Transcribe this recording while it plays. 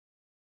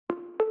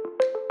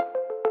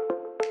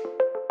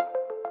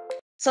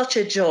such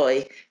a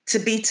joy to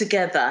be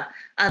together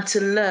and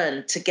to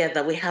learn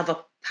together. We have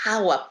a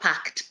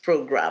power-packed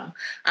program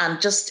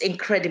and just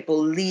incredible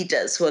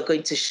leaders who are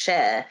going to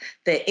share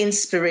their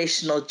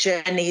inspirational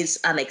journeys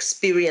and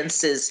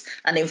experiences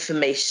and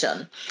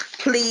information.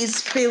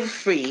 Please feel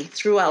free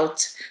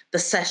throughout the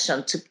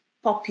session to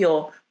pop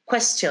your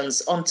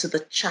questions onto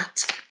the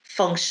chat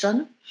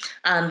function,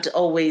 and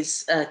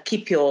always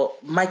keep your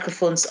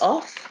microphones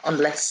off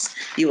unless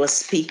you are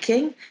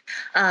speaking.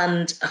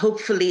 And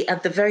hopefully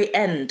at the very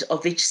end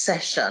of each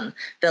session,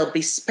 there'll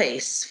be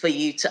space for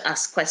you to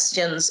ask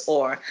questions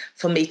or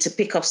for me to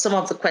pick up some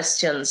of the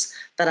questions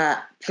that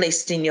are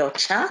placed in your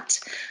chat.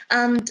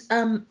 And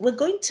we're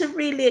going to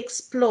really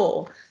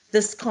explore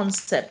this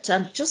concept.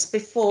 And just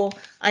before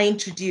I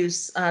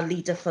introduce our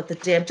leader for the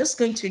day, I'm just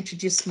going to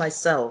introduce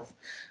myself.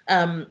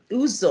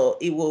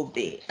 Uzo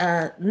Iwobi.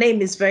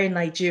 Name is very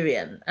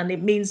Nigerian and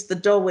it means the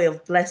doorway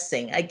of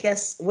blessing. I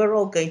guess we're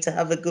all going to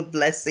have a good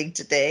blessing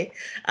today.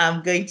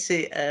 I'm going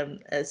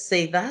to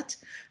say that.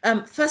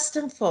 First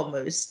and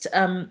foremost,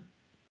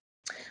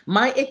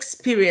 my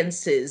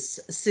experiences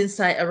since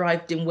I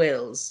arrived in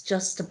Wales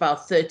just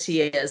about 30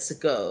 years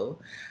ago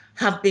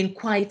have been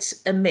quite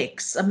a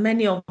mix. And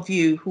many of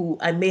you who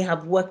I may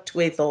have worked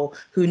with or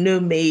who know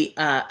me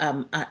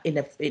in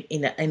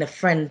a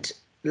friend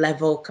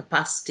level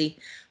capacity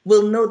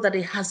will know that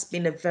it has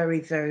been a very,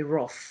 very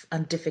rough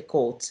and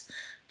difficult,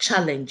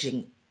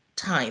 challenging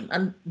time.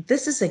 And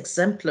this is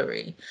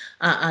exemplary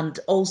and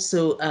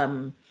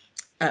also,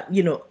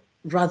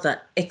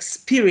 rather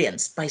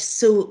experienced by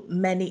so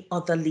many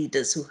other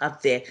leaders who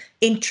have their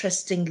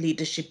interesting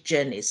leadership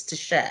journeys to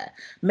share.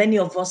 Many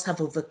of us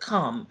have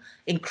overcome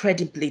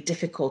incredibly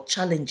difficult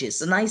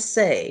challenges. And I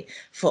say,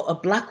 for a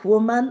Black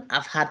woman,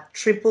 I've had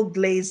triple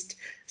glazed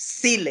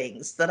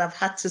ceilings that I've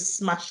had to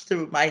smash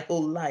through my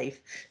whole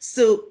life.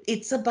 So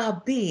it's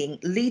about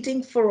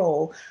leading for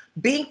all,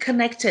 being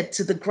connected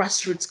to the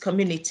grassroots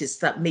communities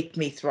that make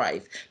me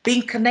thrive,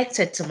 being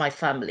connected to my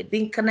family,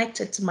 being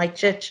connected to my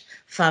church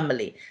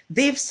family.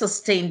 They've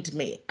sustained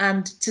me.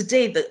 And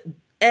today, the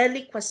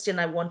early question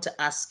I want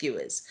to ask you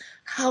is,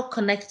 how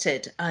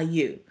connected are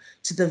you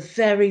to the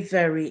very,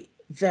 very,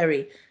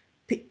 very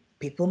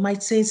people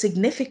might say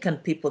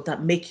insignificant people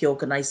that make your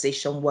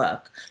organization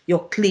work,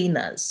 your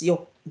cleaners,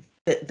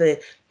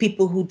 the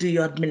people who do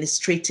your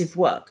administrative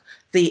work,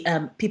 the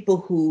people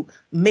who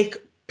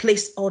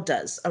place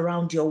orders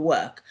around your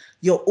work,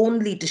 your own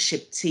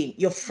leadership team,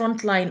 your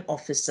frontline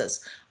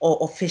officers or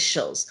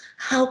officials.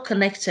 How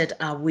connected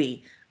are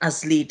we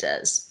as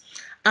leaders?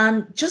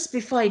 And just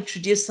before I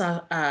introduce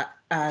our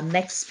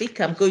next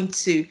speaker, I'm going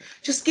to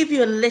just give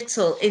you a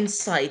little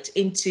insight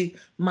into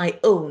my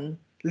own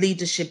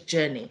leadership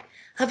journey.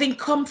 Having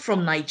come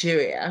from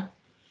Nigeria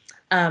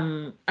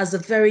as a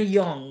very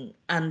young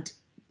and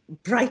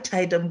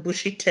bright-eyed and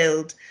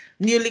bushy-tailed,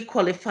 newly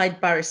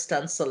qualified barrister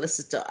and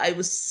solicitor, I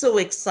was so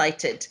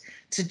excited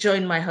to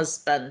join my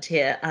husband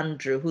here,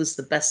 Andrew, who's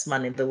the best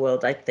man in the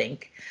world, I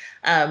think.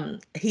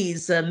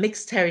 He's a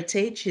mixed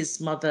heritage.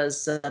 His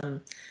mother's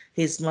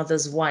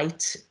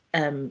white,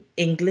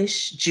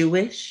 English,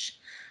 Jewish,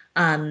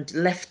 and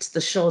left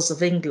the shores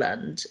of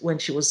England when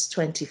she was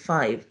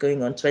 25,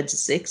 going on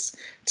 26,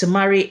 to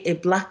marry a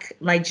Black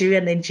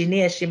Nigerian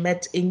engineer she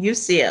met in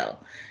UCL.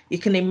 You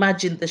can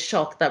imagine the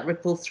shock that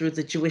rippled through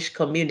the Jewish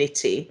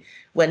community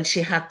when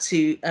she had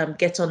to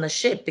get on a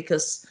ship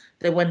because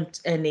there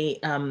weren't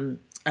any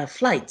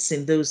flights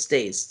in those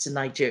days to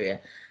Nigeria.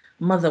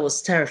 Mother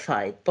was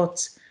terrified,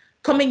 but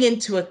coming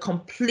into a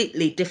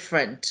completely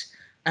different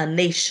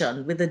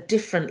nation with a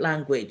different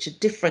language, a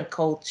different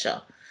culture,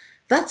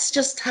 that's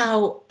just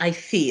how I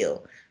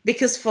feel,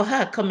 because for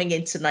her, coming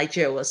into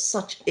Nigeria was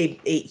such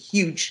a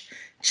huge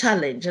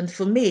challenge. And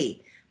for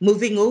me,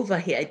 moving over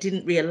here, I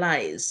didn't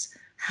realize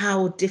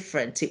how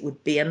different it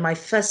would be. And my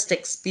first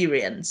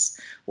experience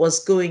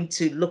was going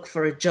to look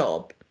for a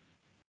job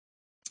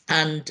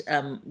and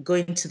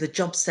going to the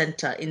job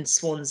center in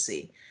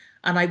Swansea.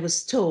 And I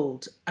was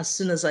told, as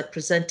soon as I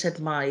presented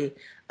my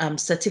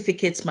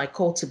certificates, my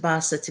call to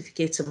bar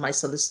certificate and my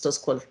solicitor's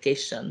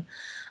qualification,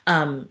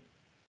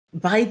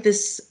 by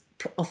this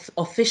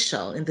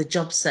official in the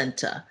job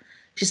center,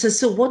 she says,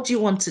 "So what do you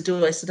want to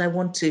do?" I said, "I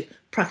want to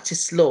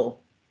practice law."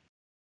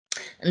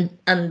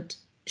 And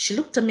she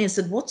looked at me and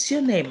said, "What's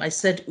your name?" I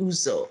said,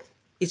 "Uzo.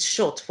 It's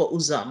short for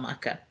Uzo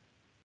Amaka."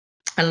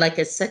 And like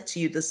I said to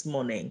you this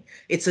morning,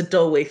 it's a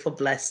doorway for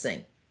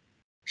blessing.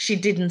 She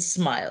didn't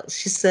smile.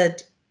 She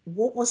said,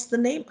 "What was the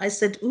name?" I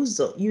said,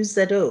 "Uzo,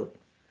 U-Z-O."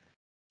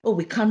 "Oh,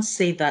 we can't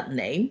say that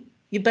name.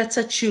 You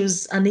better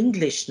choose an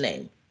English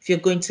name if you're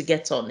going to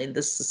get on in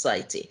this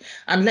society.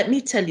 And let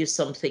me tell you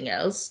something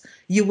else.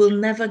 You will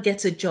never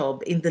get a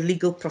job in the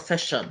legal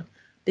profession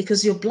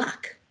because you're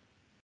Black."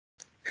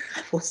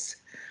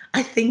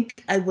 I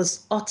think I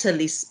was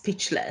utterly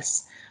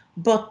speechless,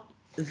 but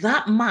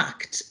that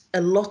marked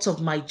a lot of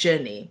my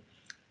journey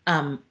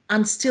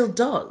and still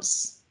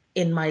does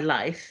in my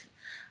life.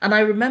 And I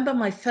remember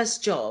my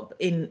first job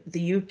in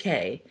the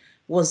UK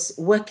was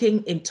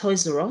working in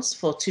Toys R Us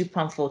for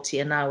 £2.40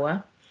 an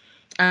hour.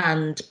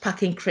 and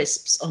packing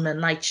crisps on a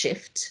night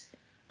shift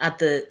at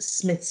the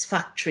Smith's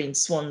factory in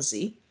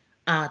Swansea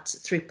at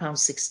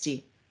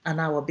 £3.60 an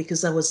hour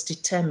because I was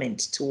determined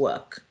to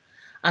work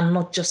and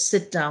not just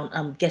sit down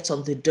and get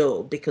on the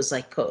dole because I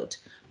could.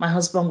 My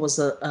husband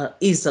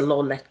is a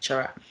law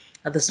lecturer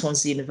at the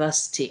Swansea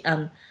University,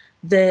 and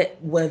there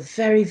were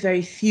very,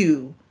 very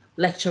few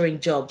lecturing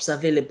jobs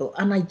available.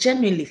 And I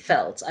genuinely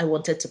felt I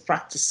wanted to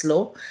practice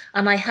law,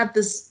 and I had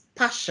this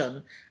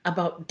passion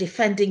about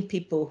defending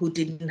people who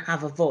didn't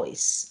have a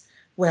voice.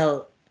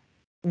 Well,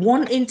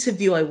 one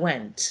interview I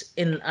went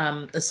in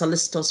a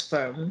solicitor's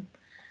firm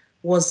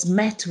was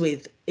met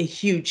with a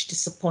huge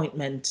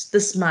disappointment.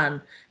 This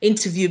man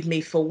interviewed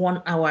me for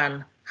 1 hour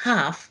and a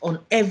half on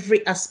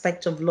every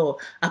aspect of law,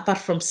 apart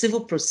from civil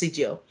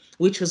procedure,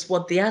 which was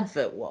what the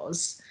advert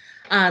was.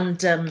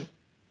 And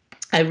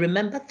I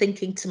remember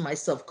thinking to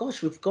myself,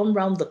 gosh, we've gone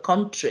round the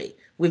country.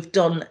 We've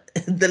done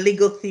the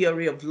legal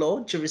theory of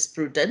law,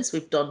 jurisprudence.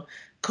 We've done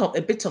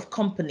a bit of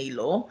company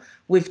law.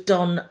 We've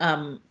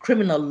done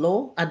criminal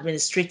law,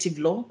 administrative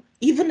law,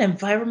 even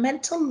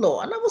environmental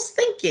law. And I was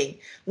thinking,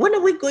 when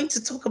are we going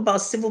to talk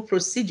about civil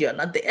procedure?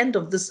 And at the end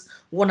of this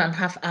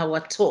 1.5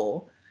 hour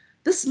tour,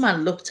 this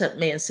man looked at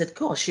me and said,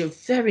 gosh, you're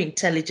a very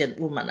intelligent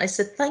woman. I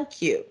said,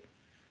 thank you.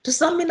 Does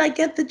that mean I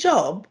get the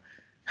job?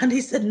 And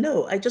he said,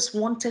 no, I just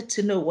wanted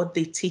to know what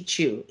they teach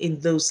you in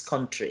those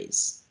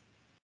countries.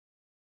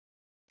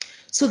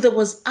 So there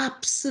was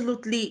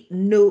absolutely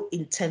no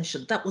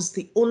intention. That was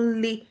the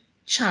only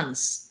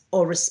chance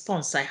or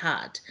response I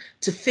had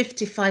to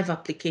 55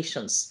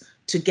 applications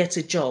to get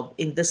a job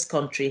in this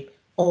country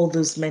all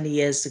those many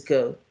years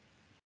ago.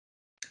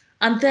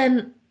 And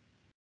then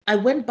I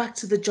went back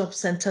to the job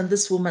center and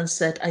this woman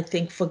said, I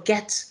think,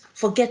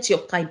 forget your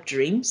pipe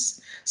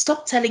dreams.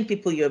 Stop telling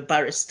people you're a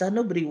barrister.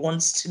 Nobody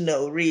wants to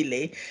know,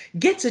 really.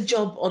 Get a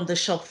job on the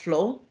shop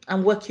floor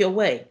and work your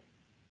way.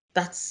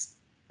 That's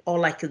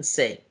all I can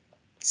say.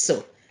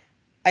 So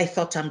I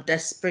thought I'm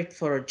desperate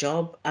for a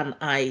job and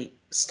I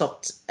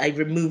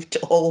removed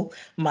all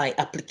my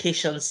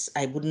applications.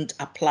 I wouldn't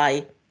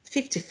apply.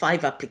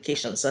 55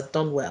 applications. I'd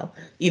done well.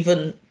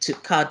 Even to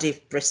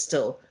Cardiff,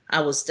 Bristol, I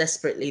was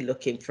desperately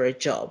looking for a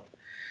job.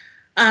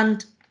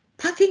 And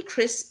packing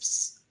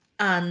crisps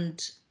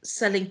and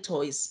selling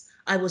toys,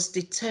 I was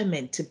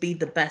determined to be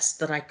the best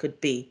that I could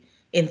be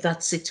in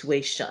that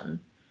situation.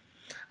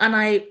 And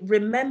I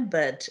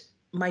remembered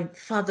my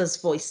father's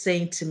voice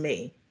saying to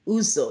me,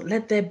 Uzo,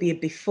 let there be a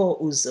before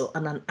Uzo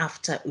and an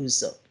after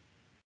Uzo.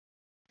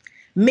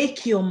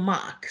 Make your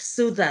mark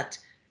so that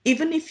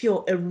even if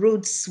you're a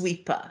road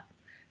sweeper,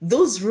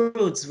 those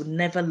roads would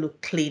never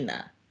look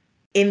cleaner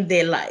in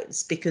their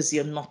lives because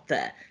you're not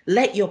there.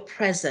 Let your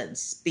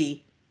presence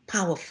be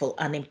powerful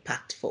and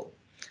impactful.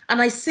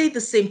 And I say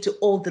the same to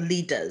all the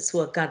leaders who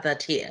are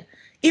gathered here,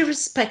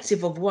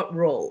 irrespective of what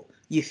role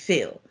you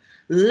fill.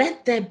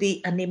 Let there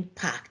be an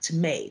impact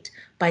made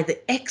by the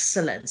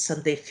excellence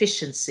and the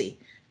efficiency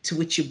to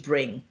which you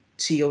bring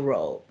to your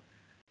role.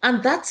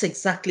 And that's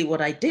exactly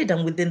what I did.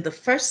 And within the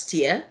first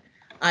year,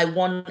 I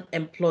won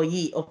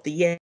Employee of the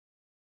Year.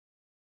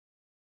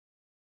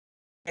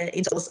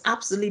 I was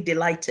absolutely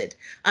delighted.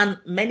 And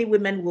many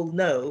women will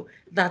know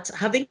that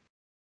having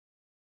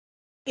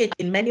it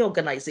in many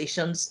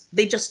organizations,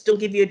 they just don't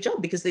give you a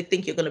job because they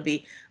think you're going to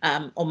be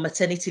on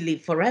maternity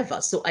leave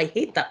forever. So I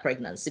hate that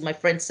pregnancy. My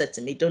friend said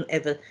to me, don't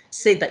ever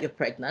say that you're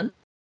pregnant.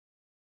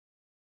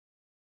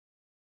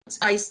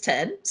 Size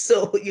 10,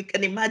 so you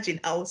can imagine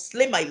how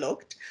slim I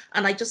looked,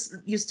 and I just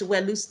used to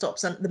wear loose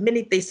tops. And the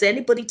minute they say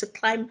anybody to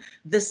climb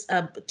this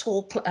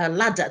tall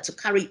ladder to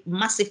carry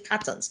massive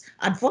cartons,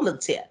 I'd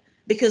volunteer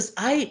because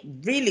I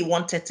really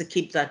wanted to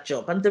keep that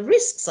job. And the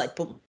risks I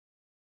put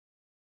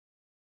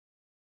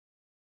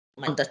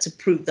under to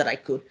prove that I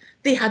could.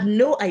 They had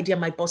no idea,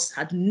 my boss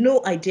had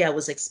no idea I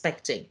was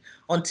expecting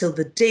until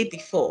the day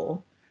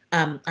before,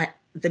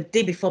 the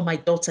day before my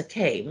daughter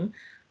came,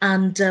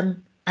 and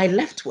I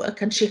left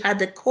work and she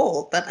had a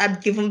call that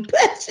I'd given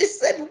birth. She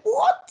said,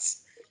 what?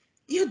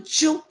 You're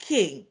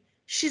joking.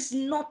 She's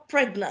not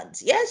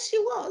pregnant. Yes, she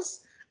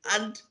was.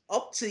 And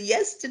up to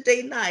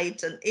yesterday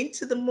night and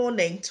into the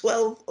morning,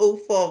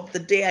 12:04 of the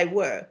day I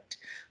worked,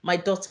 my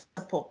daughter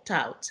popped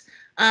out.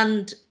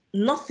 And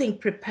nothing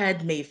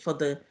prepared me for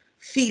the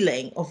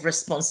feeling of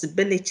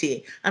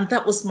responsibility. And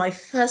that was my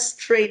first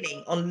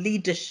training on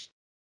leadership.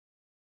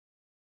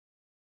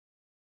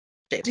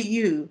 Do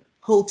you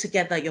hold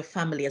together your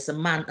family as a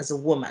man, as a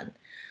woman?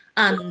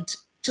 And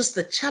just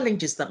the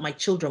challenges that my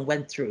children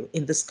went through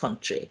in this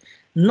country,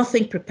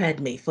 nothing prepared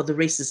me for the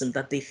racism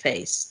that they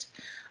faced.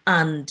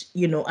 And,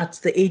 you know, at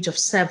the age of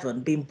 7,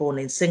 being born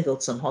in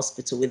Singleton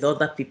Hospital with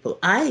other people,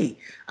 I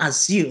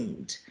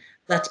assumed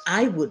that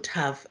I would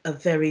have a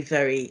very,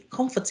 very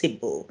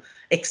comfortable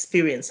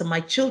experience, and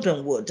my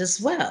children would as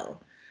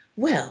well.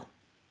 Well,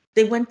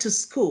 they went to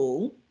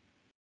school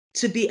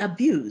to be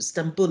abused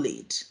and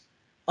bullied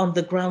on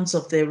the grounds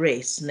of their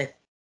race. At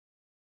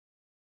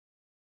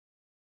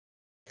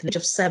the age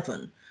of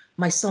 7,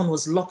 my son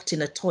was locked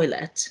in a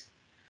toilet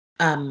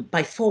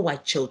by 4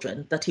 white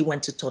children that he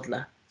went to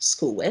toddler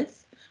school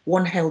with.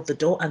 1 held the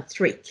door, and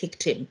 3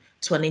 kicked him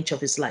to an inch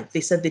of his life.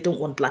 They said they don't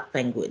want black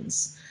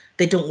penguins.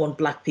 They don't want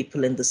black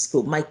people in the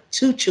school. My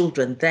 2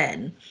 children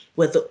then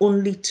were the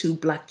only 2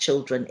 black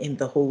children in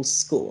the whole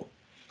school.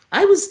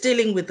 I was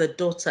dealing with a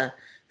daughter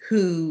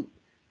who,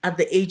 at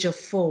the age of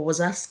 4, was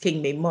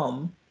asking me,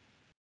 Mom,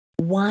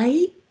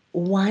 why,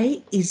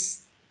 when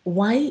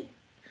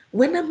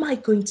am I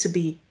going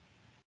to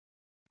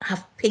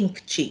have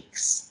pink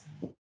cheeks?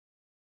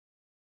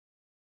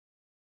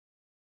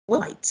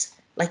 White,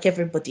 like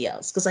everybody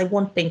else, because I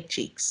want pink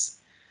cheeks.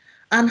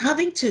 And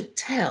having to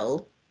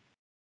tell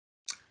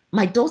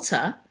my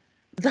daughter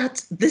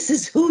that this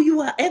is who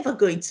you are ever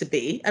going to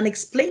be, and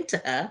explain to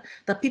her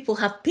that people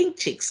have pink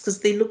cheeks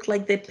because they look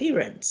like their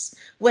parents,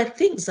 were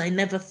things I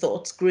never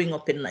thought growing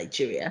up in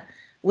Nigeria,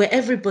 where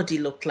everybody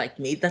looked like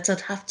me, that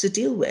I'd have to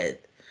deal with.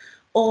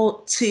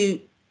 Or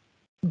to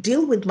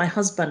deal with my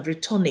husband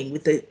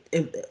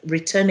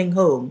returning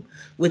home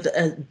with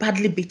a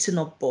badly beaten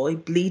up boy,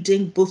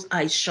 bleeding, both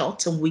eyes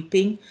shot and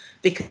weeping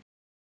because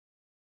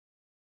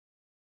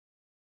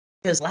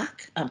he was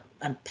black, and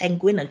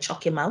penguin, and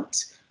chuck him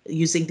out,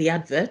 using the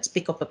advert,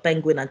 pick up a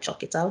penguin and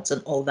chuck it out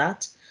and all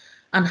that,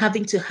 and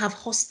having to have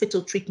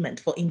hospital treatment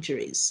for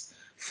injuries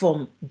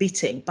from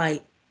beating by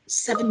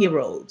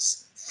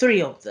 7-year-olds,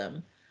 3 of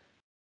them,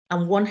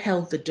 and 1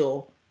 held the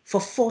door. For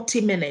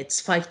 40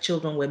 minutes, 5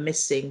 children were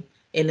missing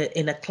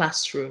in a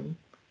classroom.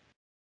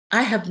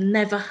 I have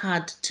never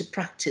had to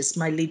practice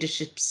my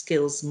leadership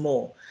skills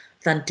more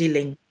than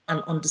dealing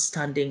and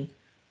understanding,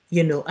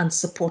 and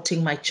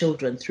supporting my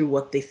children through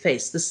what they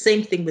face. The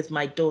same thing with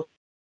my daughter.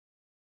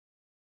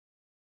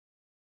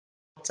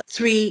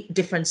 3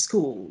 different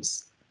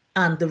schools,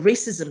 and the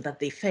racism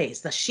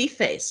that she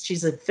faced.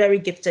 She's a very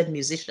gifted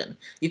musician.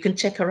 You can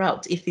check her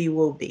out. Athro Uzo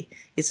Iwobi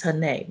is her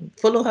name.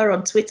 Follow her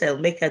on Twitter, it'll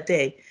make her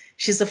day.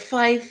 She's a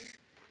 5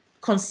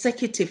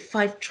 consecutive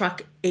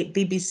 5-track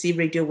BBC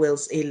Radio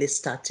Wales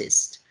A-list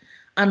artist.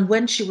 And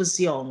when she was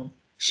young,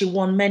 she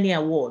won many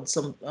awards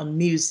on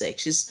music.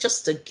 She's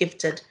just a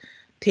gifted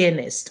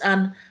pianist.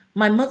 And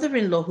my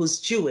mother-in-law, who's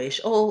Jewish,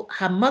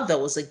 her mother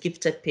was a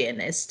gifted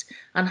pianist,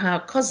 and her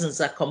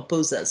cousins are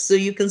composers. So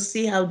you can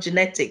see how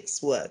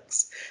genetics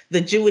works.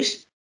 The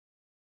Jewish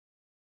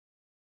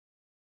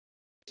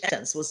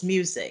was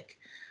music.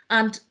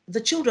 And the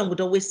children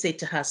would always say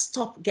to her,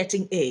 stop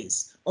getting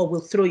A's or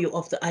we'll throw you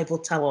off the Eiffel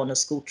Tower on a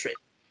school trip.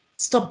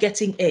 Stop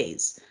getting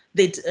A's.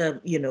 They'd,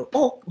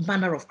 all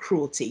manner of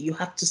cruelty. You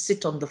have to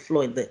sit on the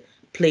floor in the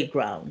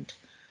playground.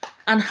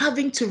 And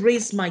having to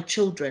raise my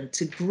children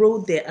to grow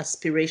their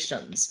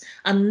aspirations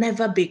and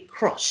never be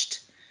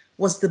crushed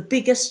was the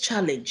biggest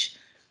challenge.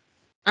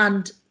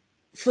 And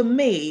for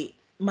me,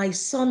 my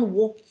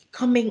son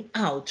coming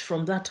out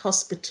from that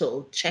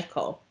hospital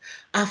checkup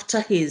after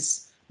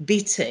his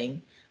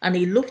beating, and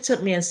he looked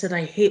at me and said,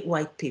 I hate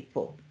white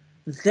people.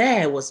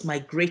 There was my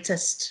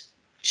greatest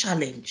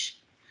challenge.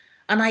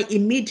 And I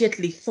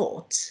immediately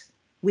thought,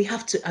 we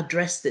have to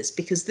address this,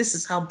 because this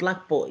is how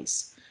Black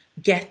boys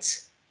get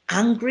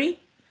angry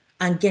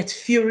and get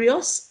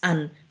furious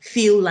and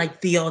feel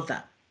like the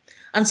other.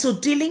 And so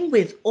dealing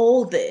with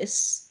all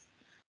this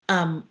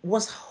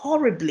was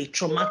horribly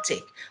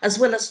traumatic, as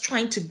well as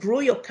trying to grow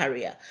your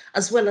career,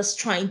 as well as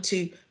trying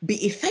to be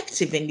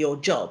effective in your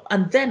job.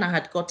 And then I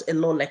had got a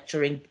law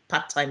lecturing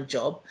part-time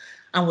job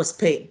and was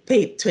paid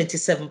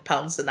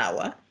 £27 an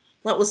hour.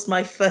 That was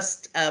my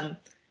first,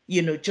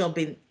 job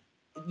in,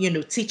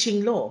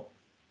 teaching law.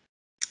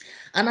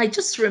 And I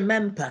just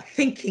remember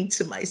thinking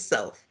to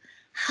myself,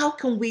 how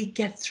can we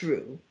get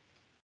through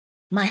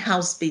my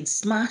house being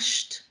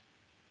smashed,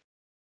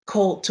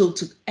 told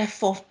to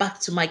F off back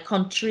to my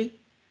country,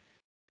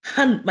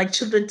 and my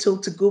children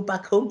told to go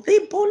back home?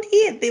 They're born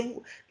here.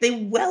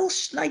 They're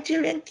Welsh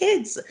Nigerian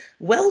kids,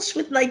 Welsh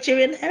with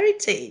Nigerian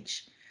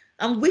heritage.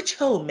 And which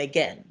home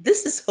again?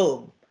 This is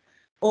home.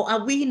 Or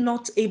are we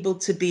not able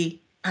to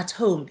be at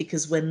home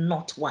because we're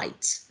not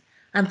white?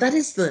 And that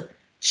is the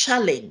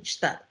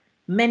challenge that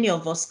many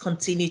of us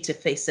continue to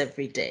face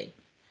every day.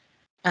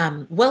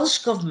 Welsh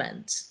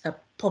government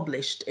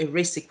published a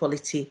race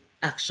equality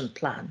action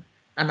plan,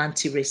 an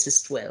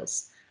anti-racist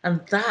Wales.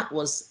 And that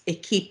was a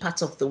key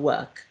part of the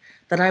work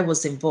that I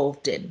was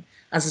involved in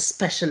as a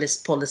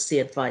specialist policy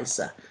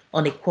advisor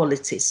on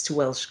equalities to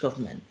Welsh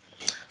government.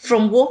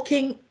 From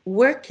working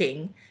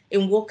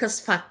in Walker's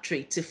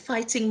factory to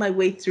fighting my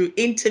way through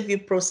interview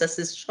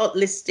processes,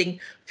 shortlisting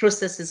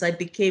processes, I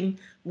became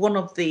one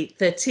of the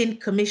 13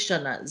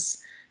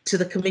 commissioners to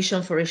the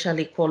Commission for Racial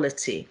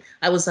Equality.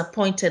 I was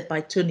appointed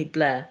by Tony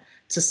Blair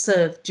to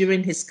serve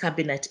during his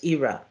cabinet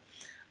era,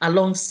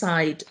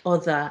 alongside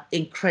other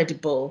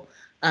incredible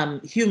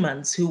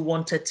humans who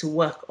wanted to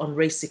work on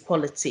race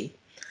equality.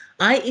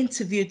 I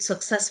interviewed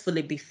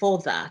successfully before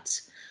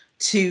that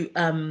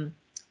to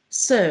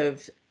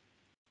serve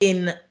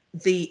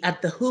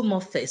at the Home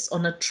Office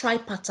on a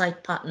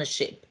tripartite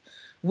partnership,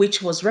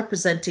 which was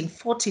representing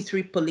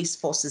 43 police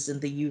forces in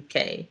the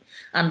UK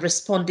and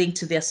responding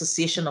to the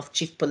Association of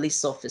Chief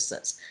Police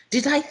Officers.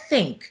 Did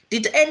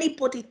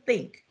anybody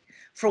think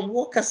from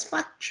Walker's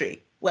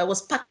factory where I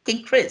was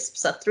packing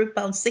crisps at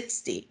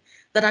 £3.60,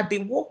 that I'd be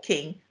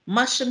walking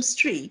Marsham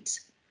Street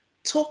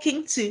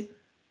talking to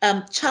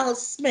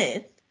Charles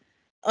Smith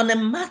on a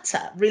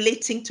matter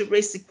relating to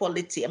race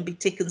equality and be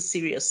taken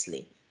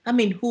seriously. I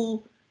mean,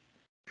 who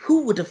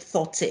would have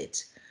thought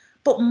it?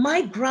 But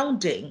my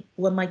grounding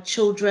were my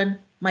children,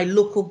 my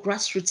local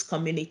grassroots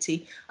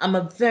community. I'm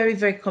a very,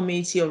 very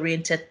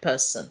community-oriented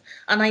person.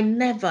 And I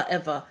never,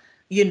 ever,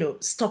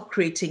 stop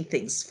creating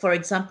things. For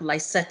example, I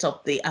set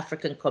up the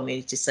African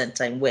Community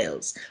Centre in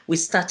Wales. We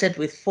started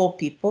with 4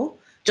 people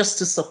just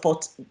to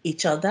support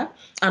each other.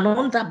 And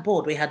on that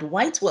board, we had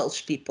white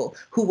Welsh people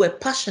who were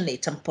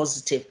passionate and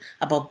positive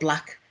about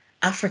Black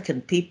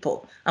African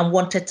people and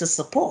wanted to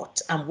support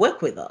and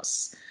work with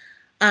us.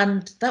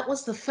 And that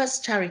was the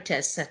first charity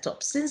I set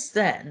up. Since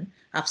then,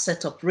 I've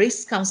set up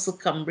Race Council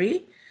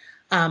Cymru,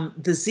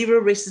 the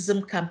Zero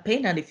Racism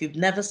Campaign. And if you've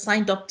never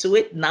signed up to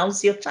it,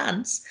 now's your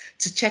chance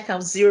to check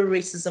out Zero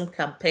Racism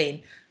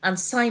Campaign and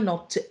sign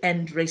up to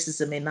end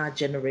racism in our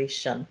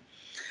generation.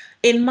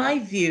 In my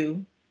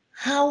view,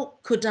 how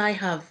could I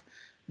have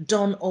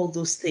done all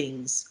those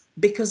things?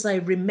 Because I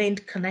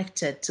remained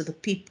connected to the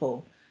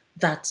people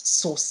that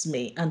source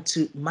me and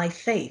to my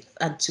faith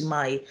and to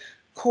my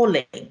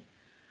calling.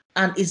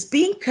 And it's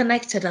being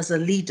connected as a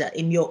leader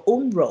in your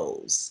own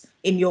roles,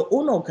 in your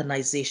own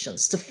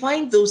organizations, to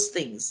find those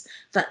things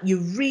that you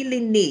really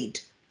need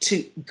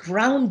to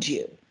ground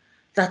you,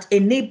 that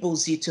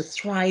enables you to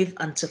thrive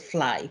and to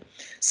fly.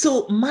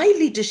 So my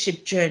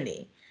leadership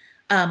journey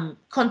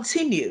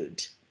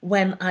continued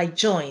when I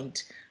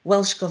joined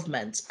Welsh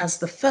Government as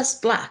the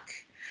first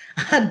Black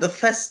and the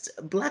first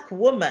Black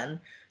woman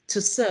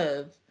to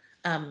serve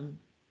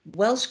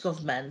Welsh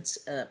Government.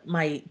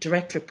 My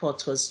direct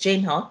report was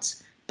Jane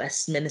Hott,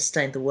 best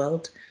minister in the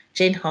world,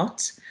 Jane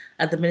Hott,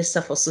 the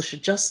Minister for Social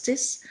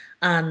Justice,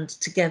 and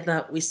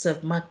together we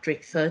served Mark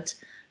Drakeford,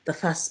 the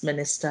First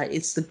Minister.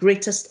 It's the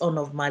greatest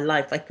honor of my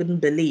life. I couldn't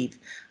believe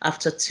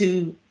after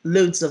 2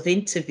 loads of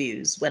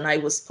interviews when I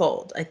was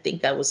called, I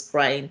think I was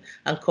crying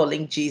and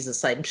calling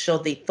Jesus. I'm sure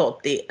they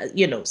thought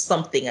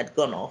something had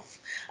gone off.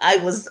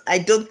 I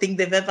don't think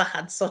they've ever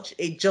had such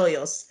a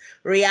joyous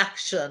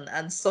reaction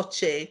and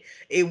such a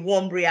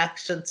warm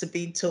reaction to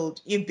being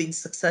told you've been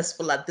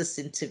successful at this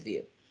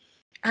interview.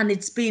 And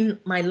it's been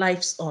my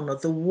life's honor,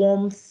 the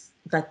warmth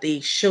that they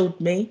showed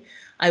me.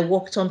 I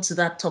walked onto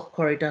that top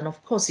corridor, and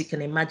of course you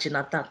can imagine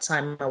at that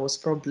time I was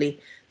probably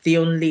the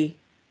only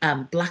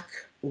Black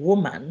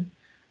woman,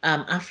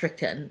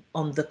 African,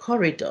 on the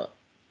corridor.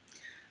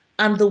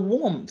 And the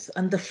warmth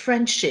and the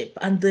friendship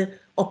and the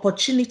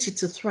opportunity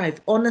to thrive.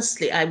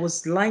 Honestly, I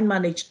was line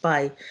managed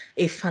by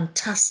a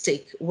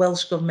fantastic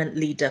Welsh Government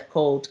leader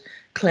called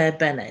Claire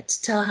Bennett.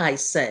 Tell her I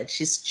said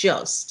she's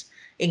just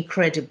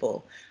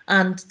incredible.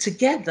 And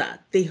together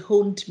they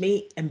honed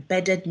me,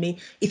 embedded me.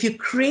 If you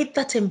create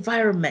that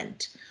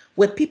environment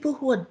where people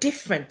who are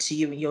different to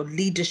you in your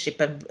leadership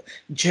and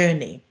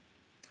journey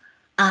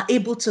are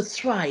able to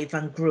thrive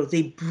and grow,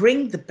 they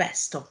bring the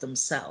best of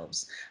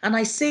themselves. And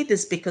I say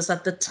this because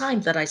at the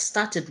time that I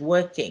started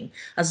working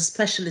as a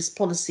specialist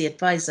policy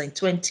advisor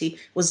it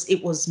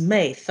was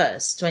May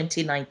 1st,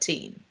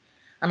 2019.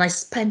 And I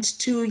spent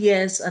 2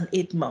 years and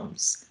 8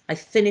 months. I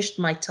finished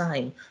my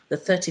time the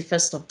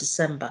 31st of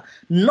December.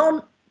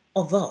 None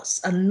of us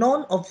and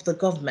none of the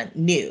government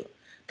knew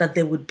that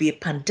there would be a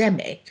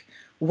pandemic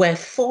where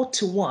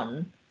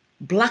 4-to-1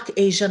 Black,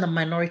 Asian, and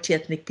minority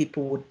ethnic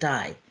people would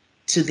die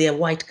to their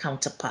white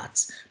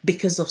counterparts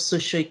because of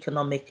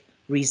socioeconomic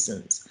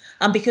reasons.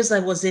 And because I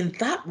was in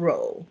that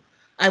role,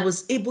 I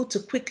was able to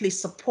quickly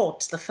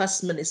support the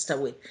First Minister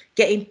with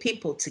getting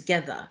people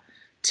together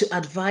to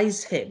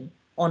advise him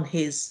on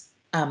his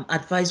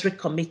advisory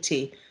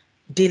committee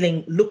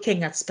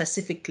looking at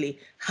specifically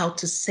how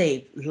to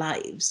save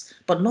lives,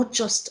 but not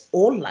just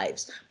all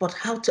lives, but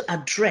how to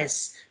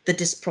address the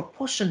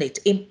disproportionate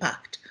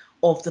impact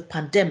of the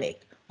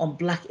pandemic on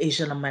Black,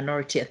 Asian, and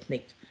minority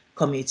ethnic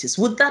communities.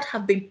 Would that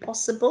have been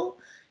possible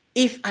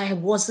if I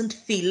wasn't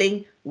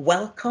feeling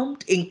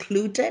welcomed,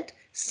 included,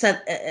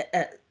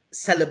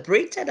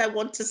 celebrated, I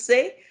want to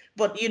say?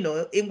 But,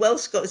 in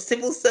Welsh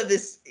civil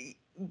service,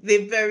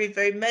 they're very,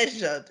 very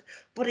measured.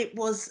 But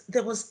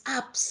there was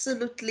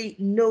absolutely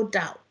no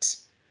doubt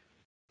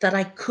that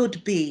I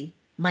could be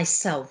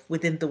myself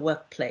within the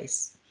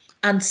workplace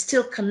and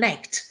still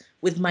connect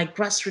with my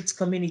grassroots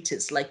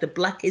communities like the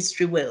Black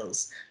History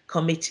Wales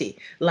Committee,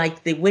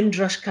 like the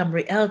Windrush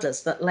Cymru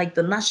Elders, like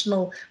the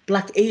National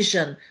Black,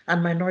 Asian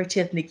and Minority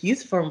Ethnic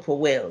Youth Forum for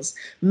Wales.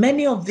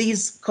 Many of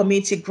these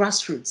community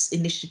grassroots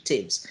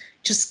initiatives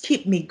just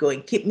keep me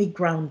going, keep me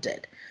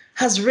grounded.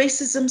 Has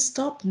racism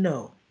stopped?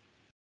 No.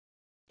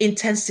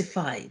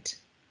 Intensified.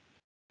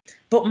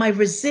 But my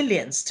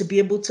resilience to be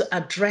able to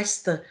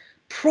address the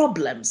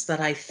problems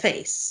that I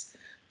face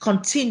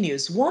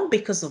continues. 1,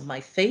 because of my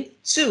faith.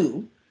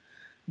 2,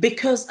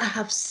 because I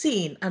have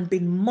seen and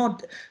been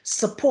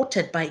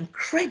supported by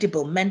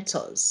incredible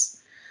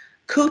mentors.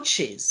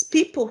 coaches,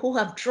 people who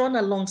have drawn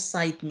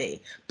alongside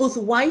me, both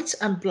white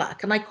and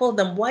black, and I call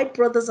them white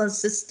brothers and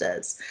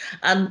sisters,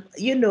 and,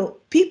 you know,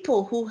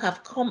 people who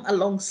have come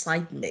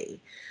alongside me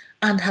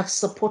and have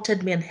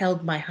supported me and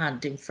held my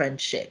hand in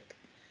friendship.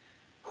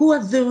 Who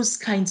are those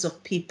kinds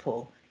of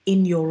people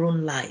in your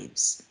own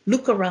lives?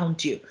 Look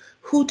around you.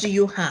 Who do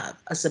you have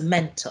as a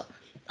mentor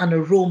and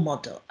a role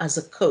model, as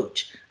a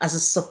coach, as a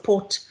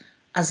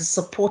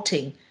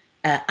supporting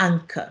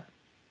anchor?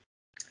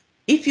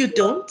 If you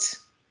don't,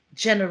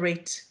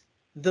 generate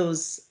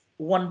those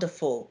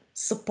wonderful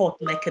support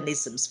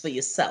mechanisms for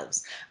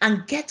yourselves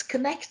and get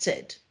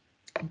connected.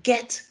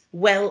 Get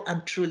well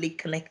and truly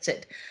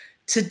connected.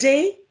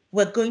 Today,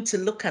 we're going to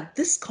look at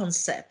this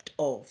concept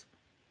of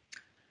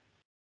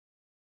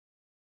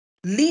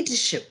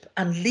leadership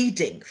and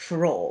leading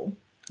for all,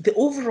 the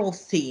overall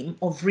theme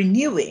of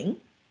renewing.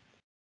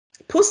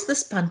 Post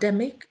this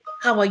pandemic,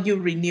 how are you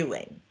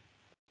renewing?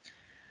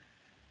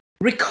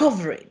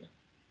 Recovering,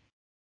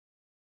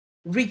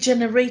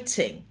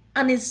 regenerating,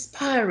 and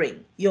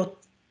inspiring your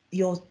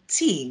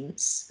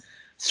teams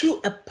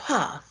through a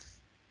path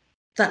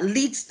that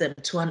leads them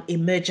to an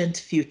emergent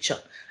future,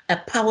 a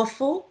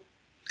powerful,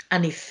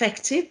 an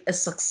effective, a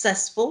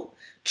successful,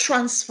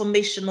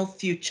 transformational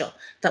future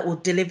that will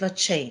deliver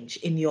change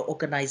in your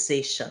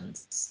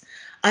organizations.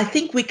 I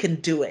think we can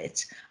do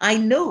it. I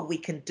know we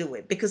can do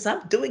it because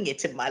I'm doing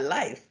it in my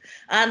life.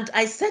 And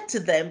I said to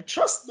them,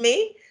 trust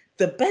me,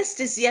 the best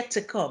is yet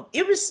to come,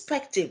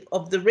 irrespective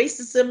of the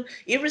racism,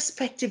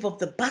 irrespective of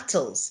the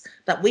battles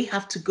that we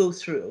have to go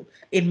through.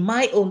 In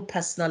my own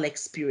personal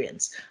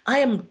experience, I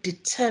am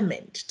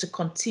determined to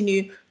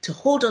continue to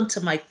hold on to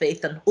my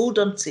faith and hold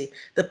on to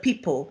the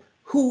people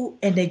who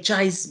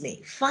energize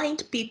me.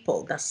 Find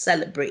people that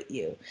celebrate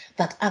you,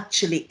 that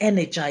actually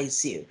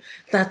energize you,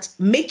 that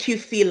make you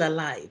feel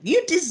alive.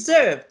 You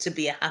deserve to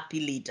be a happy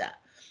leader.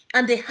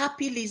 And a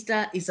happy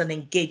leader is an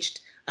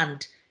engaged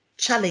and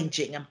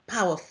challenging and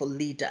powerful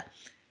leader,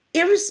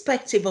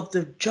 irrespective of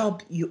the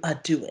job you are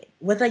doing,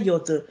 whether you're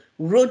the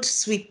road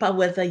sweeper,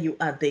 whether you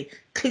are the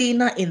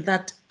cleaner in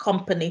that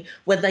company,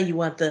 whether you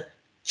are the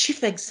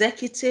chief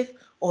executive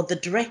or the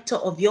director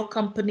of your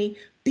company.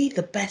 Be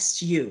the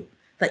best you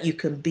that you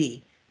can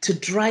be to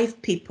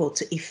drive people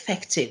to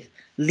effective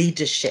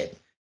leadership.